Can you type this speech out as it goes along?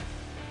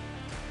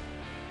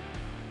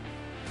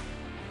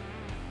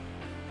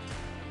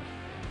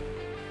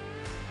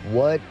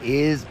What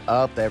is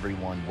up,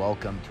 everyone?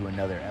 Welcome to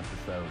another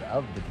episode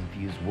of The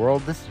Confused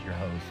World. This is your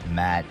host,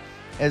 Matt.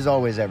 As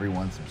always,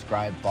 everyone,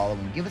 subscribe, follow,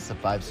 and give us a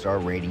 5-star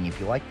rating if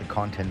you like the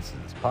contents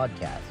of this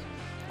podcast.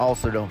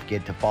 Also, don't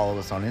forget to follow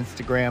us on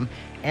Instagram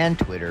and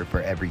Twitter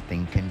for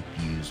everything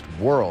Confused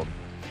World.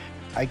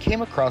 I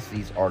came across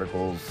these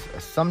articles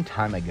some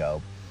time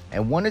ago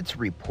and wanted to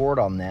report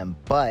on them,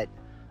 but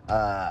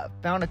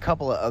found a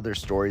couple of other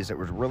stories that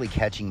were really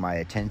catching my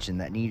attention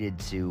that needed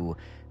to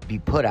be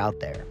put out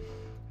there.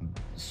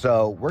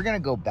 So we're going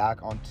to go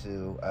back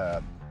onto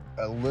a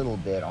little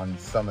bit on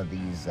some of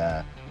these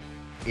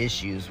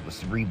issues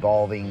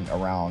revolving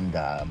around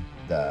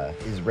the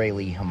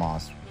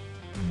Israeli-Hamas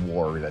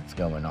war that's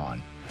going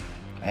on.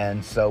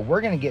 And so we're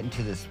going to get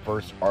into this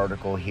first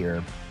article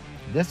here.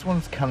 This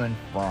one's coming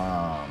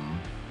from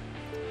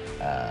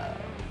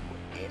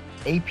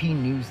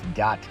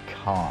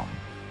apnews.com.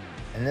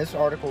 And this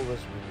article was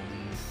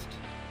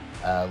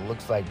released,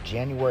 looks like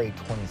January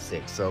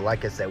 26th. So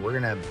like I said, we're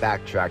going to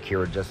backtrack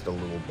here just a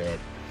little bit.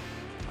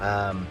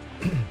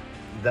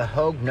 The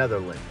Hague,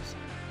 Netherlands.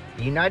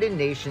 The United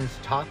Nations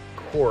top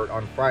court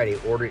on Friday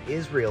ordered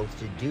Israel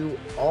to do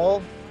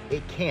all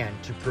it can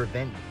to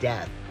prevent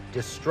death,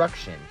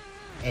 destruction,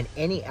 and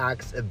any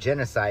acts of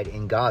genocide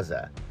in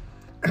Gaza.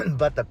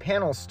 But the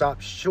panel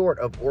stopped short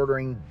of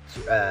ordering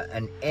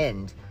an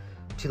end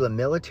to the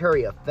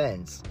military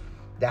offense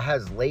that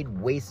has laid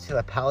waste to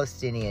the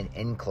Palestinian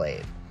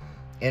enclave,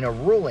 in a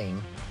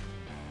ruling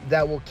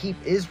that will keep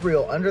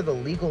Israel under the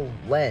legal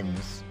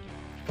lens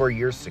for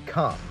years to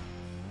come.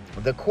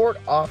 The court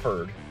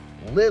offered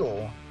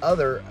little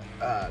other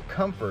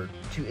comfort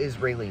to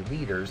Israeli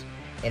leaders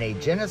in a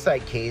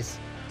genocide case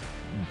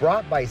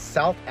brought by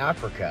South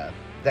Africa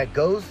that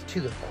goes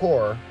to the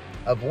core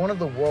of one of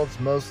the world's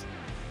most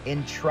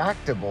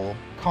intractable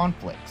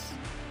conflicts.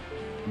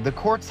 The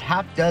court's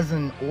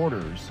half-dozen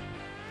orders...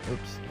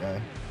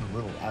 a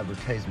little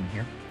advertisement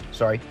here.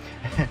 Sorry.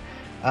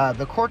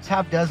 The court's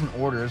half-dozen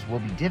orders will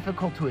be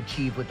difficult to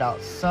achieve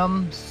without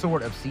some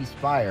sort of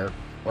ceasefire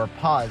or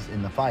pause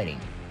in the fighting.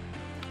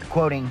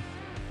 Quoting,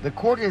 "The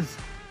court is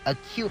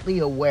acutely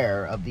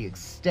aware of the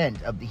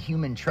extent of the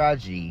human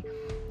tragedy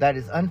that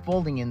is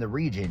unfolding in the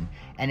region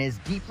and is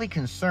deeply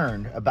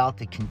concerned about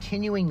the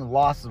continuing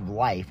loss of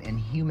life and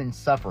human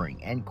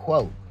suffering," end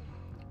quote.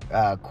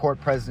 Court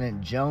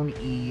President Joan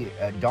E.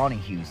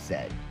 Donoghue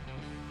said.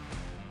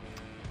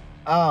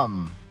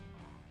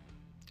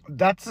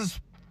 That's as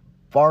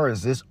far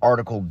as this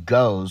article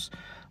goes,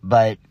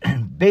 but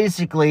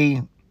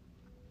basically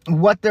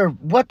what they're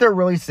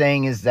really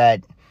saying is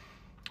that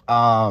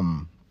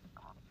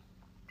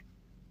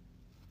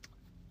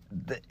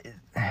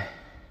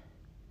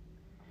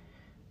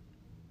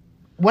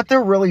what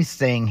they're really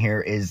saying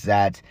here is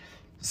that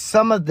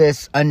some of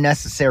this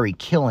unnecessary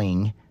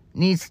killing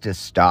needs to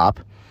stop,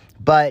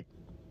 but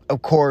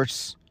of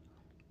course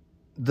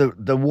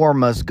the war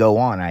must go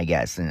on, I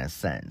guess, in a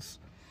sense.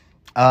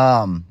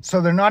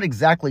 So they're not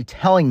exactly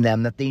telling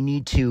them that they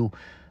need to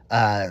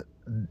go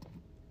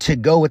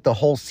with the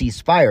whole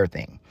ceasefire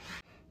thing.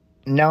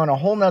 Now, in a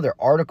whole nother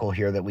article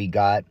here that we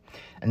got,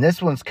 and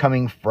this one's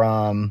coming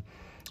from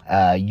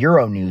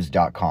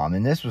Euronews.com,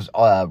 and this was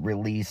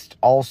released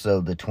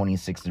also the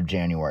 26th of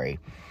January.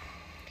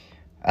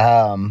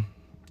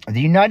 The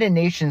United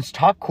Nations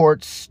top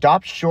court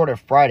stopped short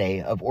of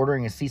Friday of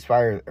ordering a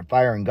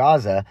ceasefire in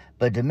Gaza,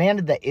 but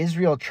demanded that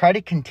Israel try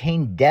to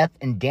contain death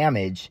and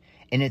damage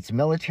in its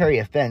military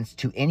offense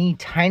to any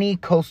tiny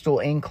coastal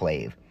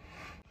enclave.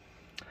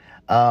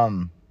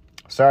 Sorry,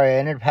 I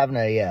ended up having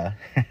a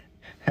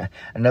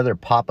another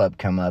pop-up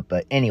come up,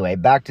 but anyway,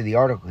 back to the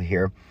article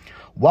here.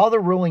 While the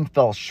ruling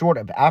fell short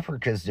of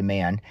Africa's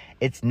demand,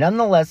 it's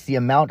nonetheless the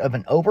amount of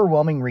an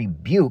overwhelming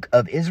rebuke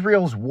of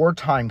Israel's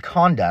wartime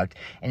conduct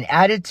and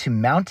added to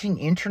mounting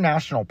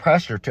international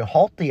pressure to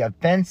halt the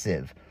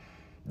offensive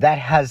that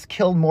has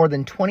killed more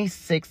than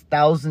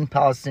 26,000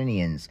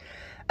 Palestinians,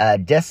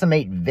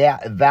 decimate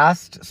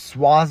vast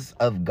swaths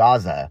of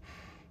Gaza,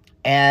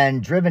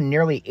 and driven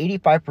nearly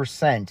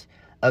 85%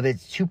 of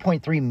its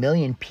 2.3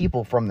 million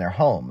people from their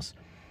homes.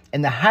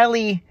 In the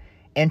highly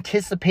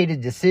anticipated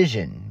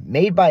decision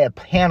made by a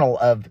panel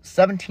of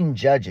 17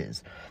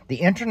 judges, the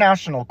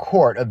International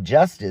Court of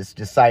Justice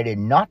decided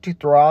not to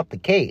throw out the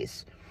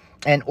case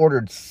and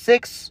ordered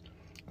 6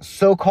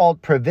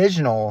 so-called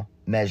provisional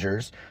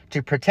measures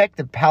to protect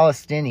the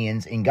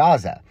Palestinians in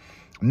Gaza.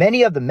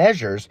 Many of the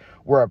measures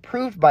were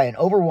approved by an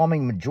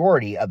overwhelming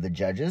majority of the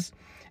judges.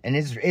 An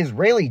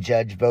Israeli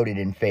judge voted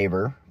in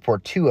favor for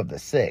 2 of the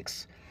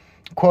 6.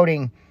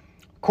 Quoting,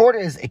 "Court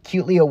is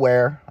acutely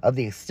aware of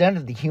the extent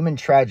of the human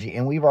tragedy,"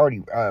 and we've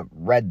already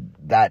read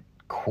that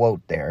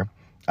quote there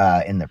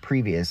in the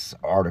previous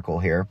article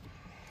here.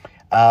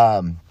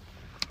 So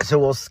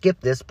we'll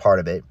skip this part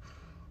of it.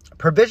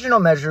 "Provisional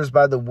measures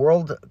by the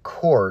World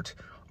Court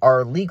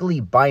are legally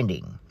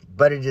binding,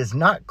 but it is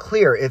not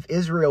clear if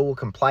Israel will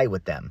comply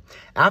with them.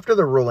 After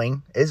the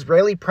ruling,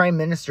 Israeli Prime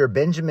Minister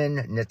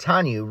Benjamin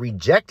Netanyahu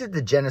rejected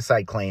the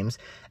genocide claims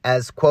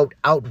as, quote,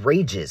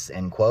 outrageous,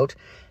 end quote,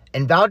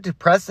 and vowed to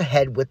press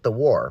ahead with the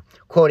war,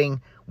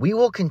 quoting, "We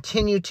will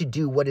continue to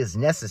do what is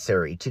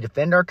necessary to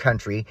defend our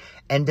country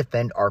and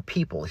defend our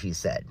people," he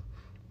said.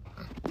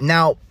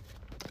 Now,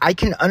 I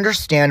can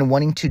understand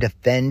wanting to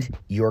defend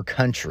your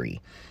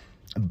country,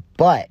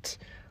 but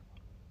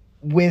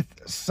with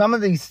some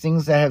of these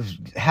things that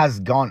has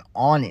gone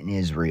on in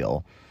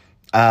Israel,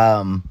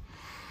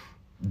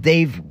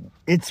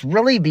 it's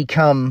really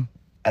become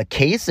a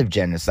case of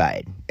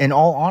genocide, in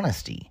all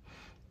honesty.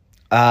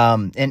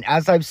 And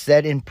as I've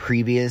said in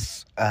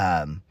previous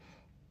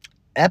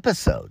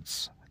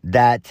episodes,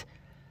 that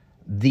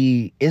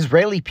the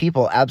Israeli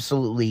people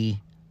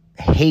absolutely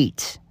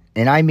hate,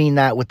 and I mean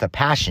that with a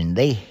passion,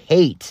 they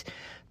hate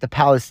the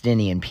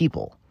Palestinian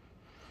people.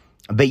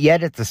 But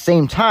yet at the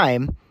same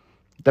time,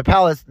 the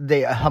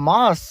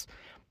Hamas,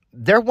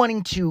 they're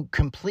wanting to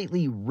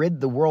completely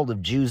rid the world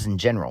of Jews in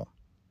general.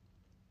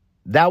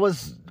 That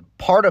was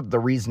part of the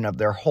reason of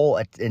their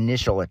whole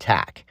initial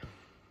attack,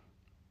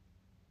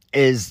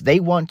 is they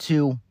want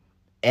to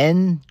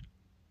end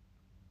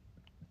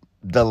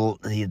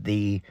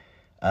the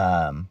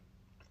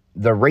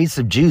race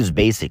of Jews,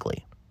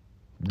 basically.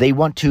 They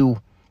want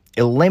to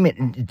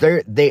eliminate.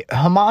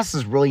 Hamas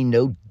is really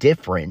no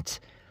different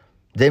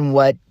than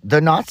what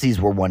the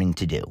Nazis were wanting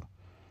to do,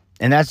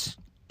 and that's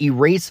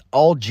erase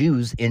all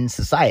Jews in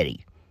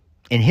society,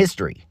 in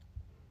history.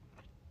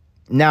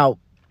 Now,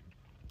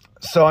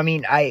 so I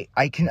mean, I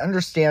can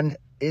understand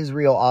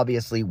Israel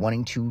obviously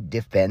wanting to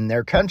defend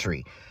their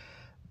country,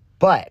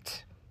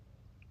 but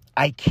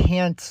I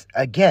can't,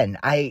 again,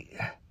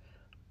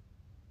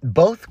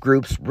 both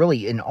groups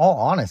really, in all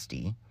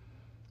honesty,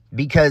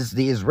 because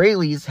the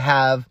Israelis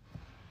have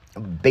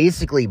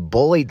basically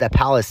bullied the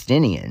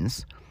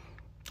Palestinians,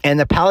 and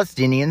the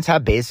Palestinians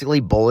have basically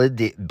bullied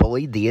the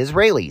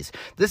Israelis.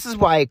 This is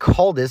why I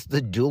call this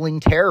the dueling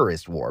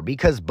terrorist war,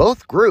 because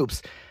both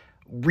groups,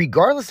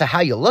 regardless of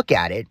how you look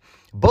at it,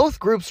 both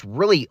groups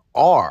really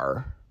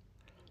are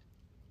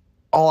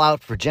all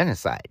out for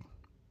genocide.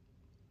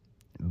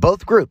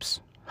 Both groups,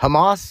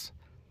 Hamas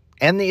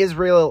and the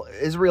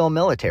Israel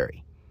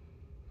military.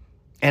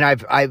 And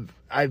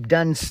I've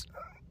done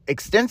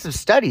extensive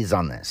studies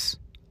on this.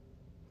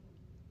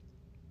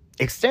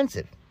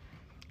 Extensive.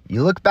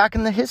 You look back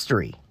in the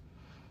history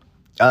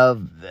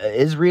of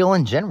Israel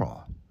in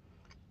general,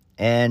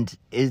 and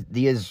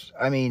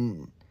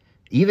even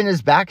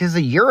as back as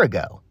a year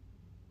ago,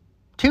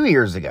 2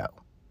 years ago,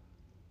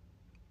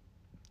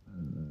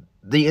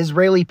 the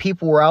Israeli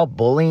people were out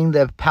bullying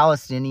the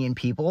Palestinian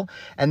people,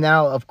 and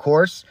now, of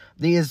course,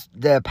 the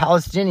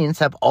Palestinians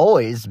have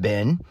always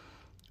been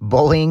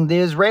bullying the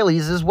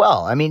Israelis as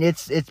well. I mean,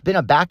 it's been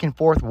a back and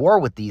forth war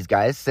with these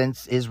guys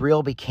since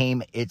Israel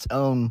became its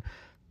own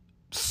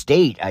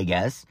state, I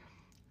guess,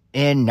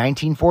 in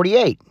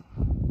 1948.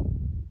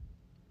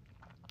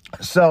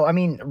 So, I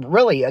mean,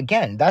 really,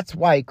 again, that's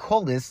why I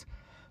call this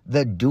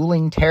the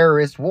dueling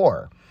terrorist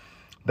war.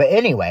 But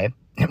anyway,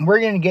 we're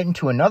going to get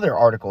into another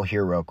article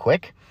here real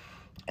quick.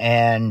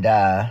 And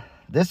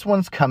this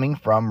one's coming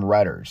from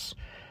Reuters.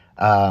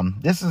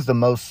 This is the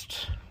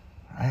most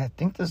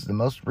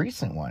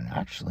recent one.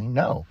 Actually,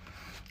 no.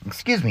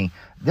 Excuse me.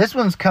 This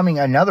one's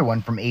another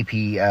one from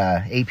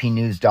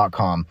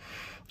APnews.com.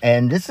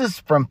 And this is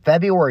from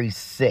February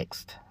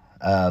 6th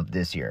of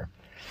this year.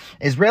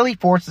 Israeli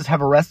forces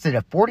have arrested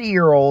a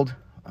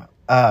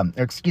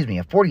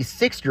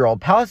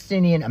 46-year-old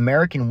Palestinian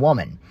American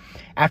woman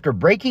after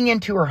breaking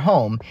into her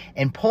home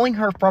and pulling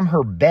her from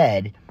her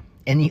bed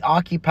in the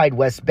occupied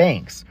West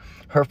Bank.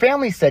 Her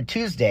family said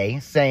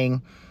Tuesday,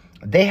 saying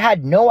they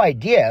had no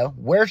idea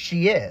where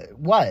she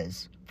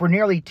was for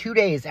nearly 2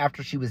 days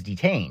after she was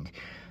detained.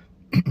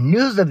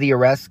 News of the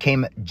arrest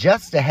came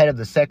just ahead of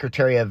the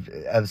Secretary of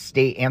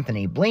State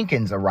Anthony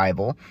Blinken's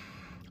arrival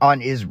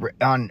in Israel,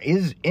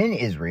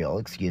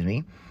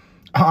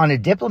 on a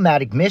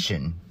diplomatic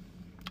mission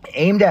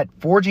aimed at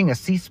forging a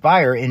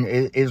ceasefire in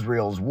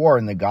Israel's war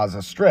in the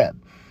Gaza Strip.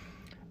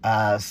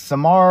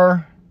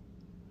 Samar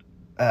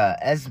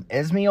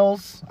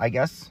Esmails, I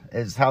guess,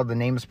 is how the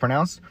name is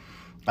pronounced,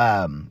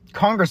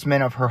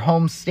 congressman of her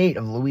home state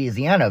of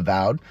Louisiana,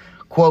 vowed,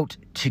 quote,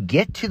 to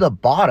get to the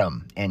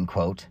bottom, end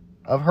quote,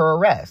 of her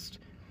arrest,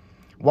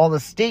 while the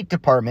State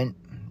Department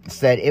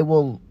said it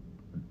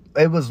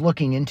was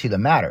looking into the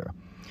matter.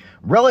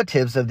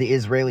 Relatives of the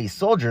Israeli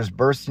soldiers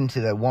burst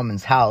into the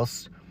woman's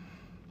house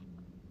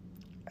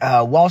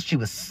while she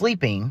was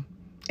sleeping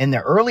in the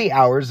early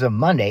hours of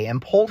Monday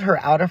and pulled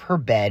her out of her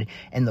bed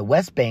in the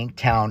West Bank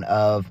town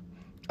of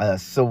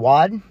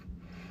Sawad.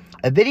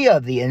 A video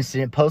of the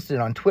incident posted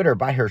on Twitter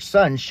by her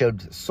son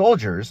showed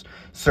soldiers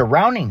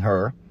surrounding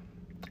her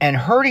and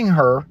herding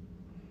her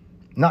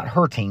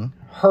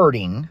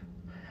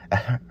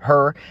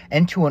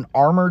into an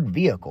armored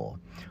vehicle.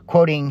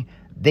 Quoting,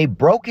 they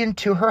broke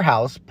into her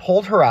house,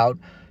 pulled her out,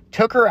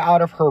 took her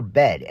out of her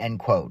bed, end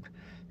quote,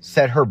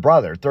 said her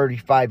brother,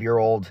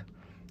 35-year-old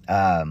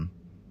Mubarak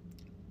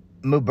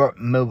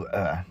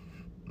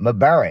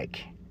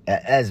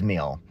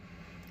Esmail,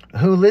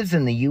 who lives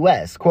in the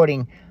U.S.,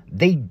 quoting,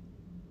 they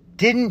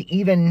didn't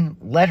even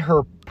let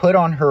her put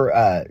on her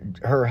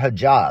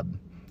hijab,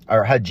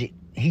 or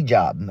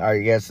hijab, or I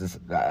guess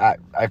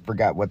I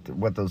forgot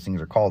what those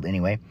things are called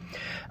anyway,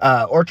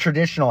 or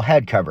traditional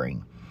head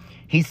covering.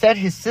 He said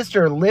his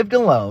sister lived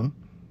alone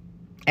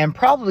and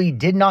probably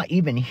did not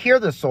even hear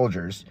the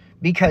soldiers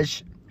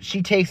because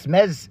she takes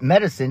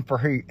medicine for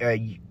her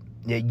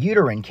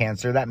uterine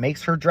cancer that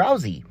makes her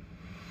drowsy.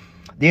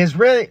 The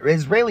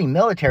Israeli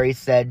military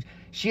said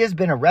she has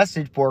been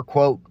arrested for,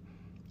 quote,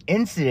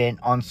 incident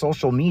on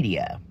social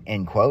media,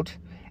 end quote,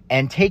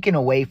 and taken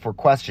away for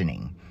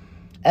questioning.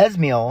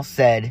 Esmail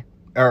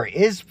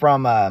is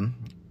from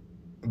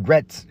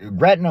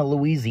Gretna,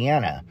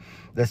 Louisiana,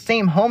 the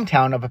same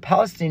hometown of a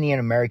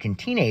Palestinian-American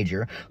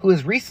teenager who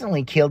was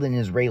recently killed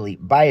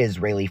by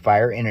Israeli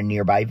fire in a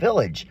nearby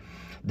village.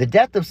 The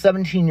death of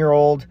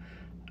 17-year-old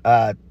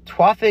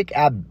Tawfiq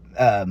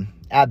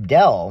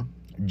Abdel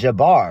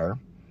Jabbar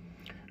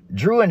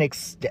drew an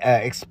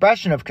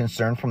expression of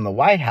concern from the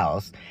White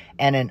House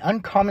and an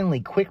uncommonly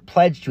quick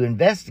pledge to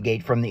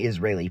investigate from the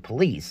Israeli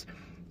police.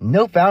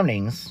 No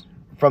findings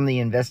from the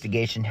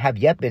investigation have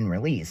yet been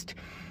released.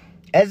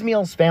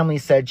 Esmail's family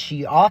said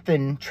she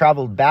often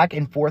traveled back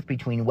and forth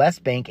between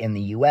West Bank and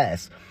the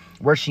U.S.,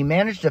 where she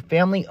managed a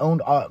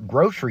family-owned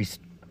grocery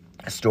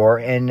store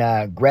in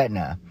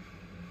Gretna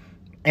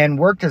and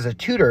worked as a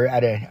tutor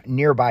at a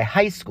nearby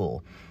high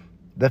school.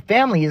 The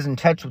family is in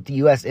touch with the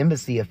U.S.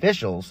 Embassy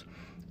officials,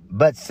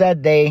 but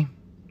said they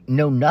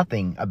know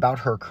nothing about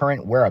her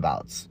current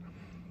whereabouts.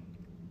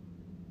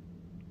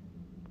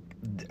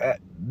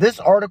 This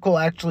article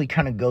actually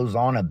kind of goes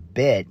on a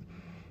bit.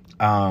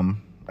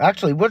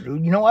 Actually,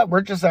 you know what?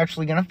 We're just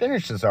actually going to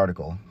finish this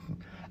article.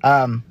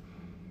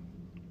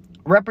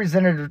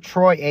 Representative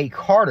Troy A.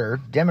 Carter,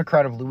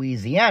 Democrat of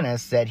Louisiana,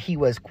 said he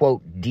was,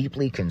 quote,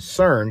 deeply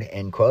concerned,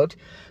 end quote,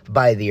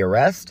 by the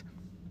arrest.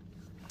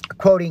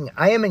 Quoting,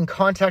 I am in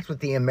contact with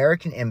the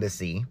American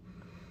Embassy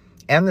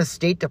and the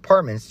State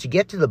Departments to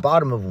get to the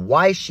bottom of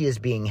why she is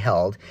being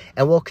held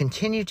and will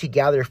continue to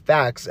gather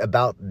facts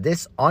about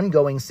this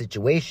ongoing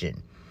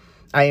situation.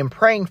 I am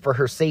praying for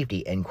her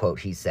safety, end quote,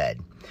 he said.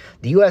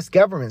 The U.S.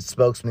 government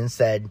spokesman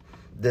said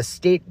the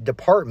State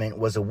Department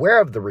was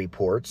aware of the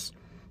reports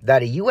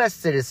that a U.S.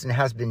 citizen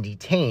has been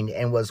detained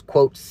and was,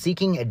 quote,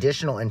 seeking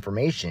additional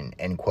information,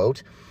 end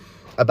quote,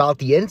 about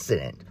the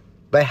incident,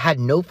 but had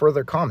no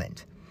further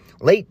comment.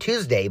 Late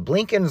Tuesday,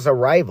 Blinken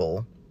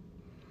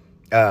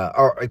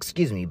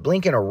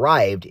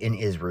arrived in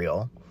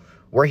Israel,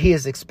 where he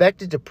is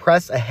expected to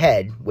press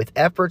ahead with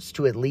efforts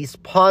to at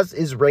least pause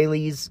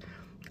Israelis'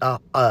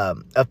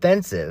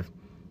 offensive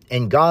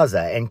in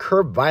Gaza and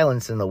curb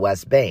violence in the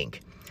West Bank.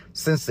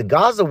 Since the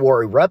Gaza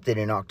war erupted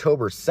in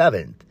October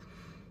 7th,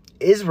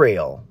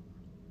 Israel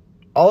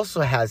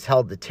also has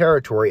held the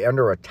territory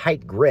under a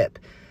tight grip,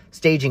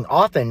 staging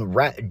often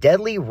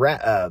deadly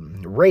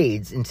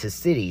raids into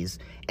cities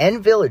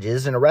and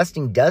villages and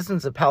arresting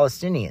dozens of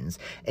Palestinians,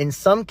 in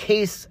some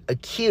case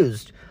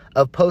accused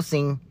of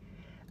posting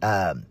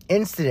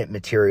incident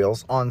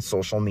materials on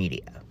social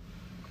media.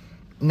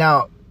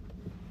 Now,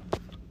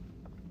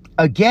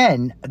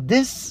 again,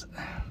 this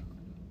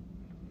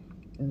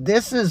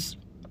is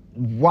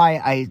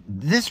why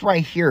this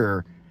right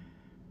here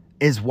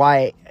is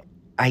why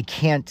I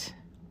can't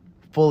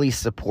fully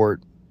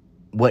support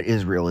what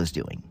Israel is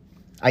doing.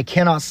 I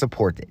cannot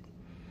support it.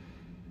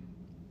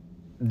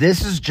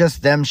 This is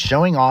just them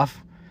showing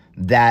off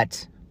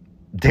that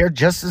they're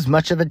just as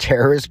much of a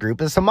terrorist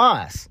group as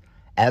Hamas,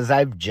 as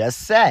I've just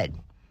said.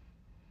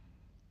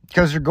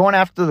 Because they're going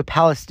after the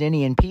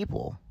Palestinian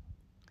people.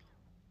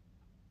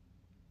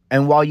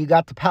 And while you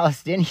got the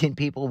Palestinian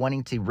people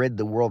wanting to rid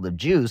the world of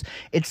Jews,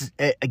 it's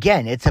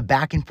a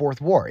back and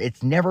forth war.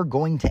 It's never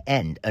going to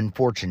end,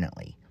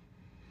 unfortunately.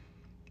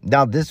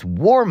 Now, this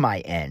war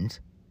might end,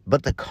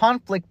 but the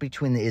conflict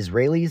between the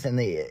Israelis and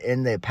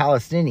the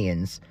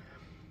Palestinians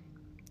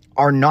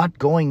are not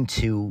going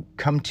to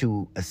come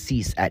to a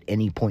cease at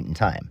any point in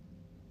time.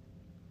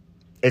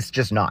 It's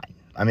just not.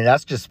 I mean,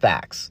 that's just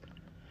facts.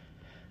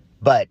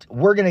 But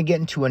we're going to get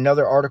into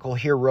another article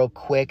here real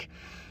quick.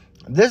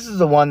 This is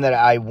the one that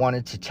I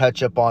wanted to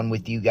touch up on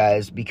with you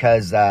guys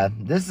because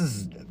this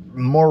is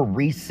more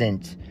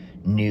recent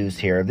news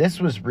here.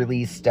 This was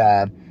released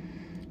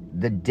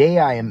the day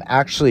I am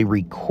actually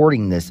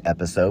recording this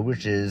episode,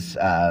 which is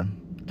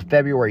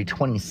February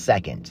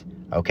 22nd,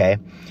 okay?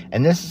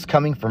 And this is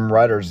coming from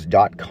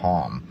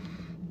Reuters.com.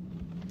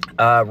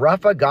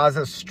 Rafah,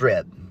 Gaza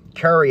Strip,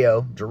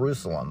 Cairo,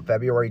 Jerusalem,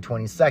 February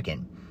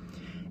 22nd.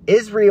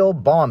 Israel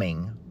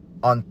bombing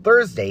on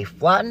Thursday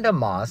flattened a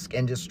mosque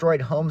and destroyed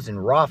homes in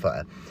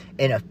Rafah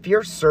in a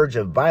fierce surge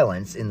of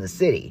violence in the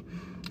city.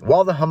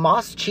 While the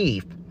Hamas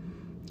chief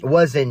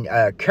was in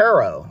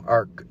Cairo,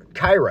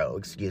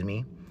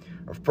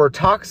 for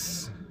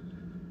talks,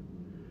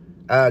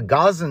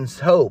 Gazans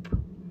hope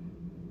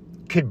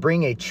could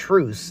bring a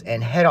truce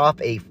and head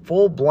off a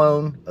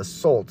full-blown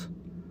assault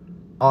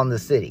on the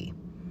city.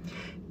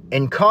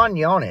 In Khan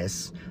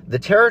Younis, the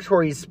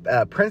territory's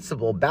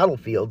principal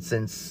battlefield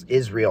since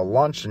Israel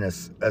launched an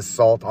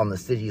assault on the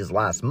cities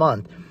last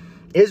month,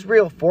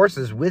 Israel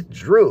forces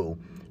withdrew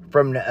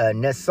from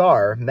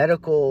Nassar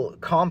Medical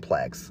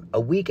Complex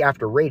a week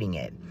after raiding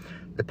it.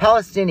 The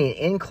Palestinian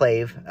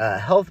enclave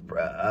health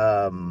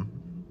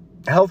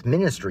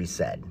ministry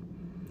said.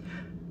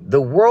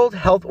 The World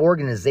Health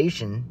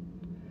Organization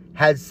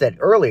had said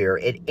earlier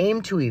it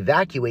aimed to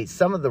evacuate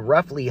some of the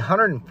roughly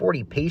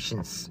 140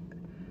 patients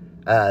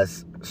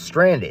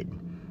stranded,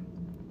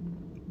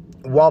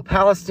 while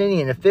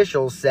Palestinian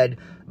officials said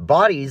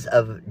bodies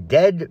of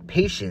dead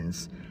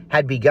patients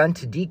had begun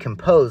to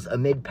decompose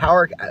amid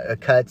power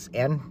cuts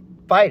and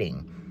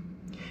fighting.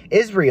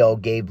 Israel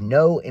gave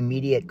no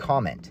immediate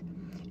comment.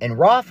 In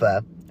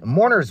Rafah,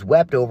 mourners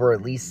wept over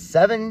at least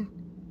 7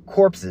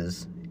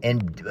 corpses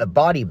and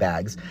body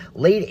bags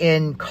laid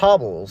in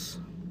cobbles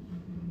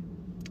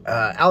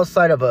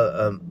outside of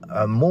a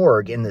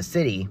morgue in the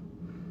city,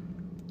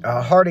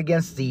 hard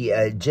against the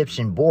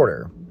Egyptian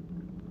border,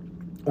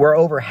 where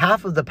over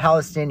half of the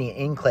Palestinian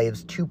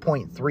enclave's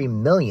 2.3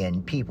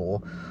 million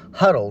people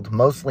huddled,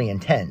 mostly in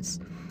tents.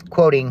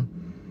 Quoting,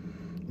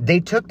 "They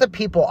took the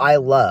people I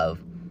love.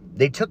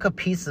 They took a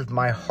piece of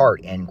my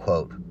heart," end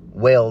quote,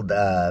 wailed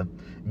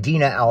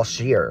Dina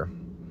al-Shir,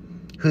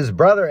 whose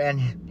brother and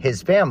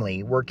his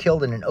family were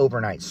killed in an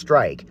overnight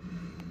strike.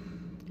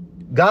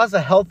 Gaza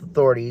health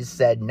authorities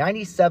said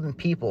 97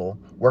 people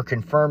were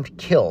confirmed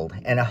killed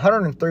and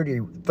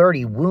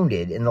 130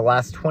 wounded in the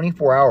last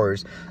 24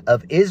 hours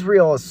of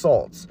Israel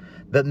assaults,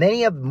 but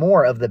many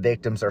more of the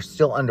victims are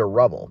still under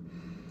rubble.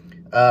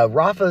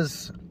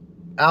 Rafah's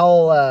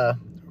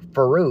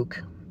Al-Farouk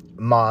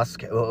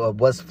mosque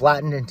was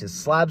flattened into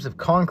slabs of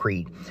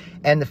concrete,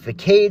 and the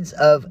facades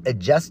of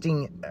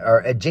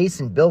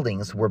adjacent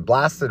buildings were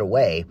blasted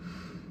away.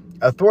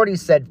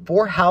 Authorities said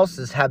 4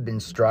 houses have been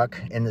struck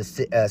in the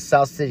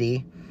South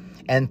City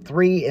and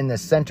 3 in the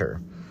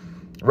center.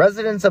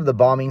 Residents of the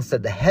bombing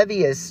said the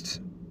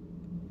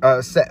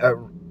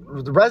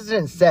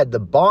residents said the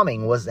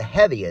bombing was the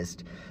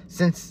heaviest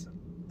since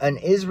an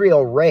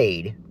Israel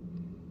raid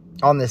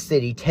on the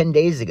city 10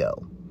 days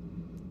ago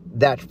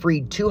that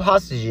freed 2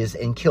 hostages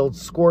and killed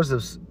scores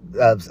of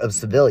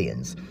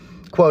civilians.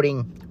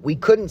 Quoting, "We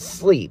couldn't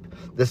sleep.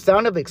 The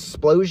sound of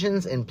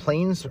explosions and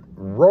planes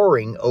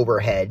roaring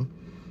overhead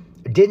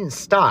didn't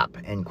stop,"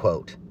 end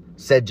quote,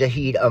 said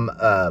Jahid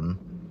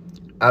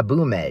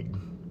Abumed,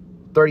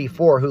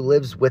 34, who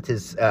lives with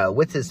his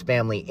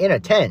family in a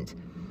tent.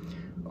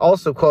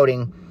 Also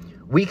quoting,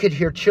 "We could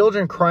hear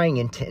children crying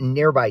in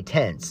nearby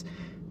tents.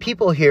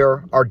 People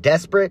here are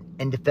desperate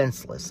and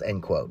defenseless,"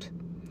 end quote.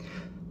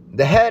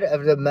 The head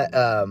of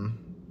the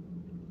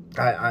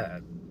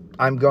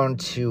I'm going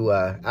to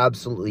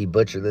absolutely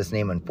butcher this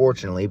name,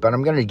 unfortunately, but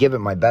I'm going to give it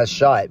my best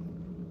shot.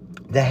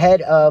 The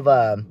head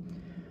of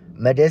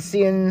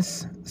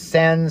Medicines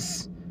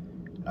Sans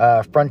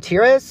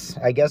Frontieres,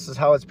 I guess is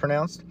how it's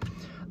pronounced.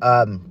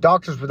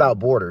 Doctors Without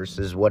Borders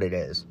is what it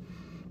is.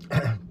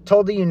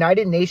 Told the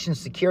United Nations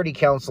Security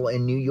Council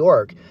in New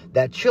York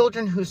that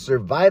children who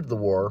survived the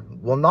war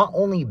will not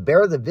only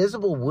bear the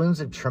visible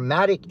wounds of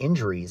traumatic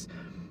injuries,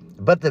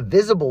 but the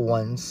visible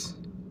ones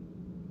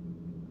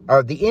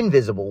are the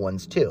invisible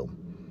ones too.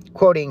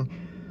 Quoting,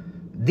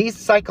 "These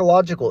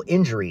psychological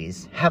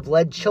injuries have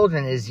led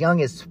children as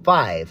young as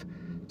 5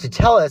 to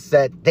tell us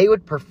that they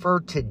would prefer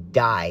to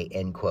die,"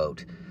 end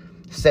quote,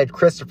 said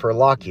Christopher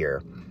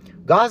Lockyer.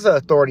 Gaza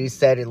authorities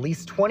said at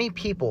least 20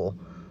 people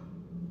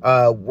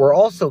were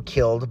also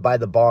killed by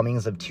the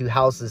bombings of 2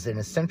 houses in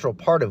a central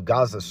part of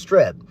Gaza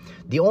Strip,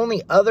 the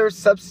only other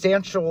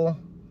substantial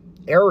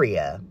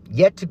area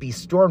yet to be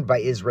stormed by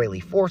Israeli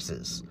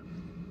forces.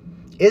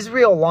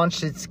 Israel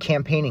launched its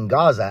campaign in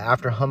Gaza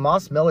after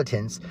Hamas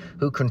militants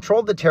who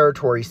controlled the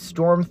territory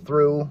stormed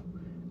through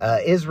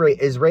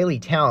Israeli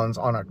towns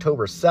on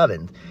October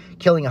 7th,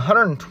 killing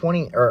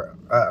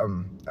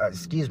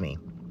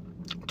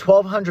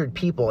 1,200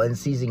 people and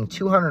seizing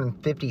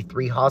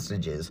 253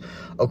 hostages,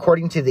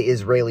 according to the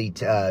Israeli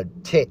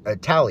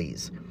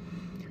tallies.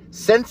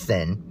 Since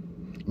then,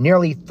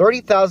 nearly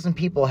 30,000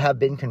 people have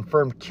been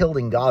confirmed killed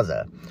in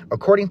Gaza,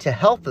 according to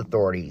health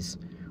authorities,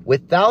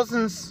 with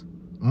thousands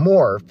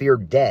more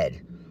feared dead,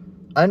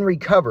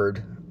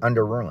 unrecovered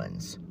under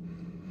ruins.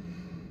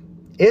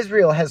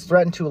 Israel has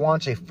threatened to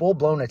launch a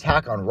full-blown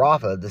attack on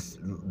Rafah,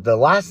 the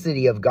last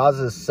city of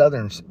Gaza's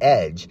southern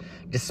edge,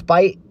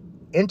 despite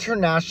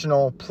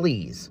international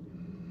pleas,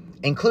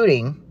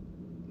 including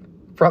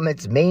from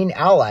its main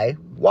ally,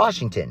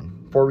 Washington,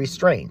 for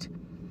restraint.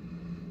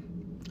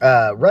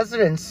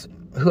 Residents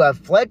who have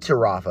fled to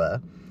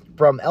Rafah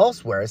from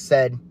elsewhere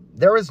said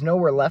there is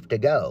nowhere left to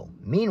go.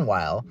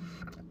 Meanwhile,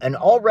 an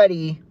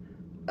already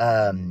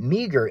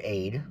meager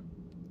aid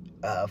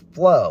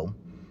flow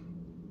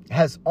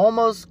has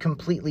almost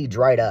completely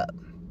dried up.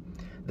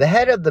 The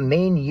head of the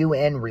main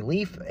UN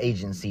relief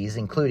agencies,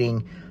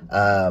 including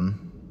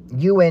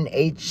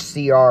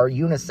UNHCR,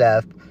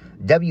 UNICEF,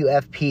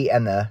 WFP,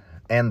 and the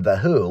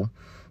WHO,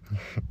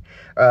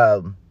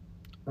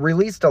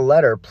 released a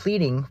letter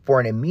pleading for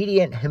an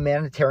immediate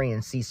humanitarian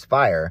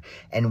ceasefire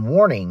and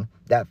warning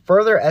that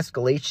further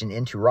escalation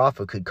into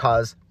Rafah could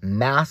cause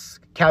mass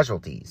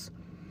casualties.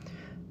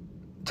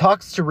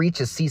 talks to reach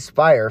a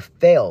ceasefire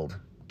failed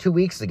 2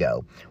 weeks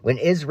ago when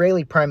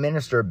Israeli Prime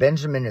Minister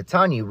Benjamin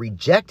Netanyahu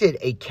rejected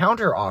a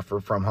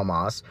counteroffer from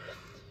Hamas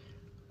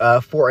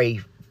for a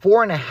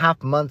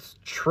 4.5 month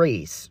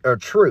truce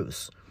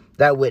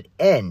that would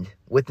end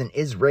with an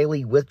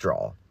Israeli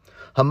withdrawal.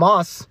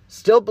 Hamas,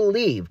 still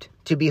believed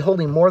to be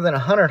holding more than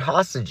 100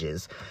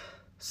 hostages,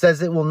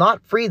 says it will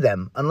not free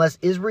them unless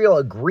Israel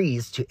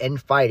agrees to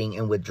end fighting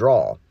and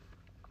withdraw.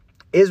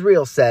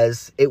 Israel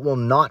says it will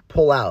not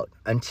pull out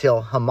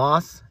until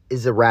Hamas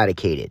is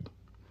eradicated.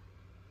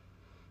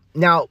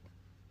 Now,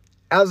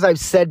 as I've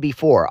said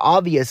before,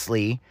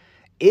 obviously,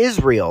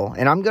 Israel,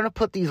 and I'm going to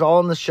put these all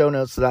in the show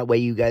notes so that way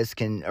you guys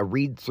can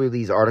read through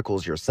these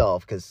articles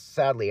yourself, because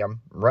sadly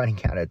I'm running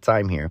out of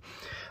time here.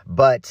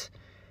 But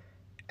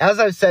as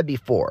I've said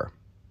before,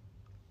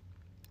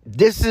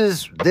 this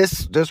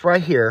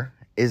right here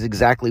is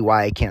exactly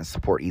why I can't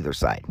support either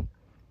side.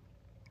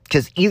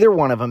 Because either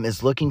one of them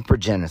is looking for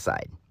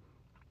genocide.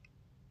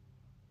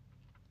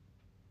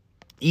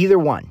 Either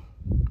one.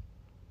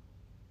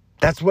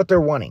 That's what they're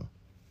wanting.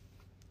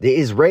 The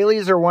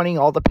Israelis are wanting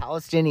all the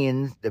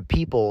Palestinians, the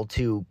people,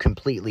 to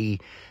completely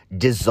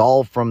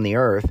dissolve from the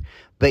earth.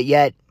 But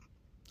yet,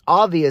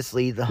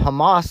 obviously, the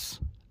Hamas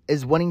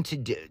is wanting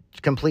to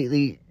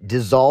completely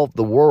dissolve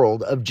the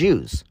world of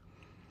Jews.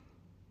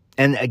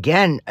 And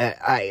again,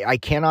 I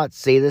cannot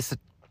say this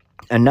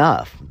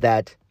enough,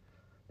 that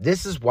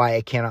this is why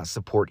I cannot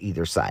support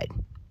either side.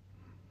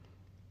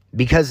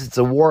 Because it's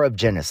a war of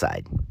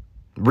genocide.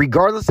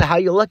 Regardless of how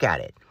you look at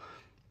it.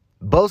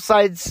 Both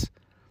sides,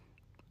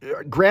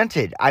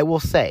 granted, I will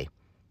say,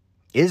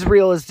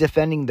 Israel is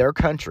defending their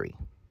country.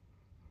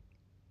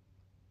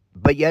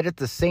 But yet at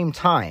the same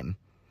time,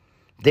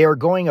 they are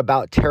going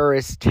about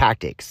terrorist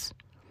tactics.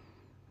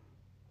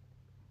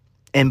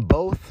 And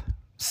both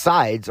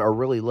sides are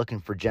really looking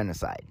for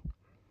genocide.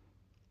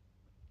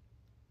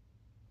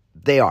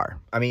 They are.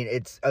 I mean,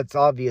 it's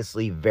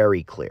obviously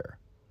very clear.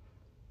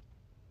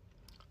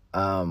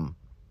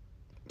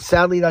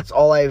 Sadly, that's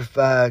all I've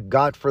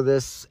got for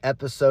this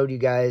episode, you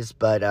guys.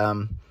 But,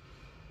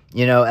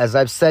 as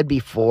I've said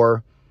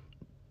before,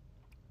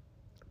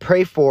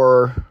 pray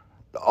for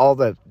all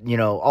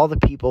the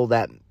people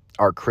that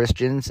are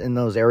Christians in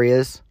those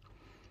areas.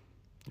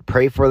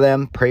 Pray for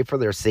them. Pray for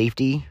their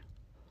safety.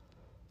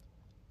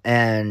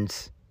 And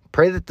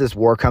pray that this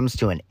war comes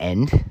to an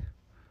end.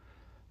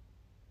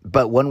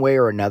 But one way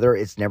or another,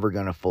 it's never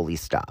going to fully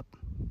stop.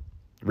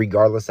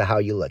 Regardless of how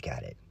you look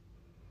at it.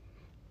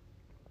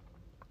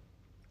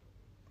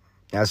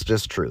 That's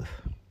just truth.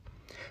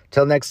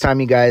 Till next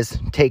time, you guys,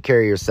 take care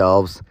of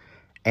yourselves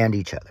and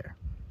each other.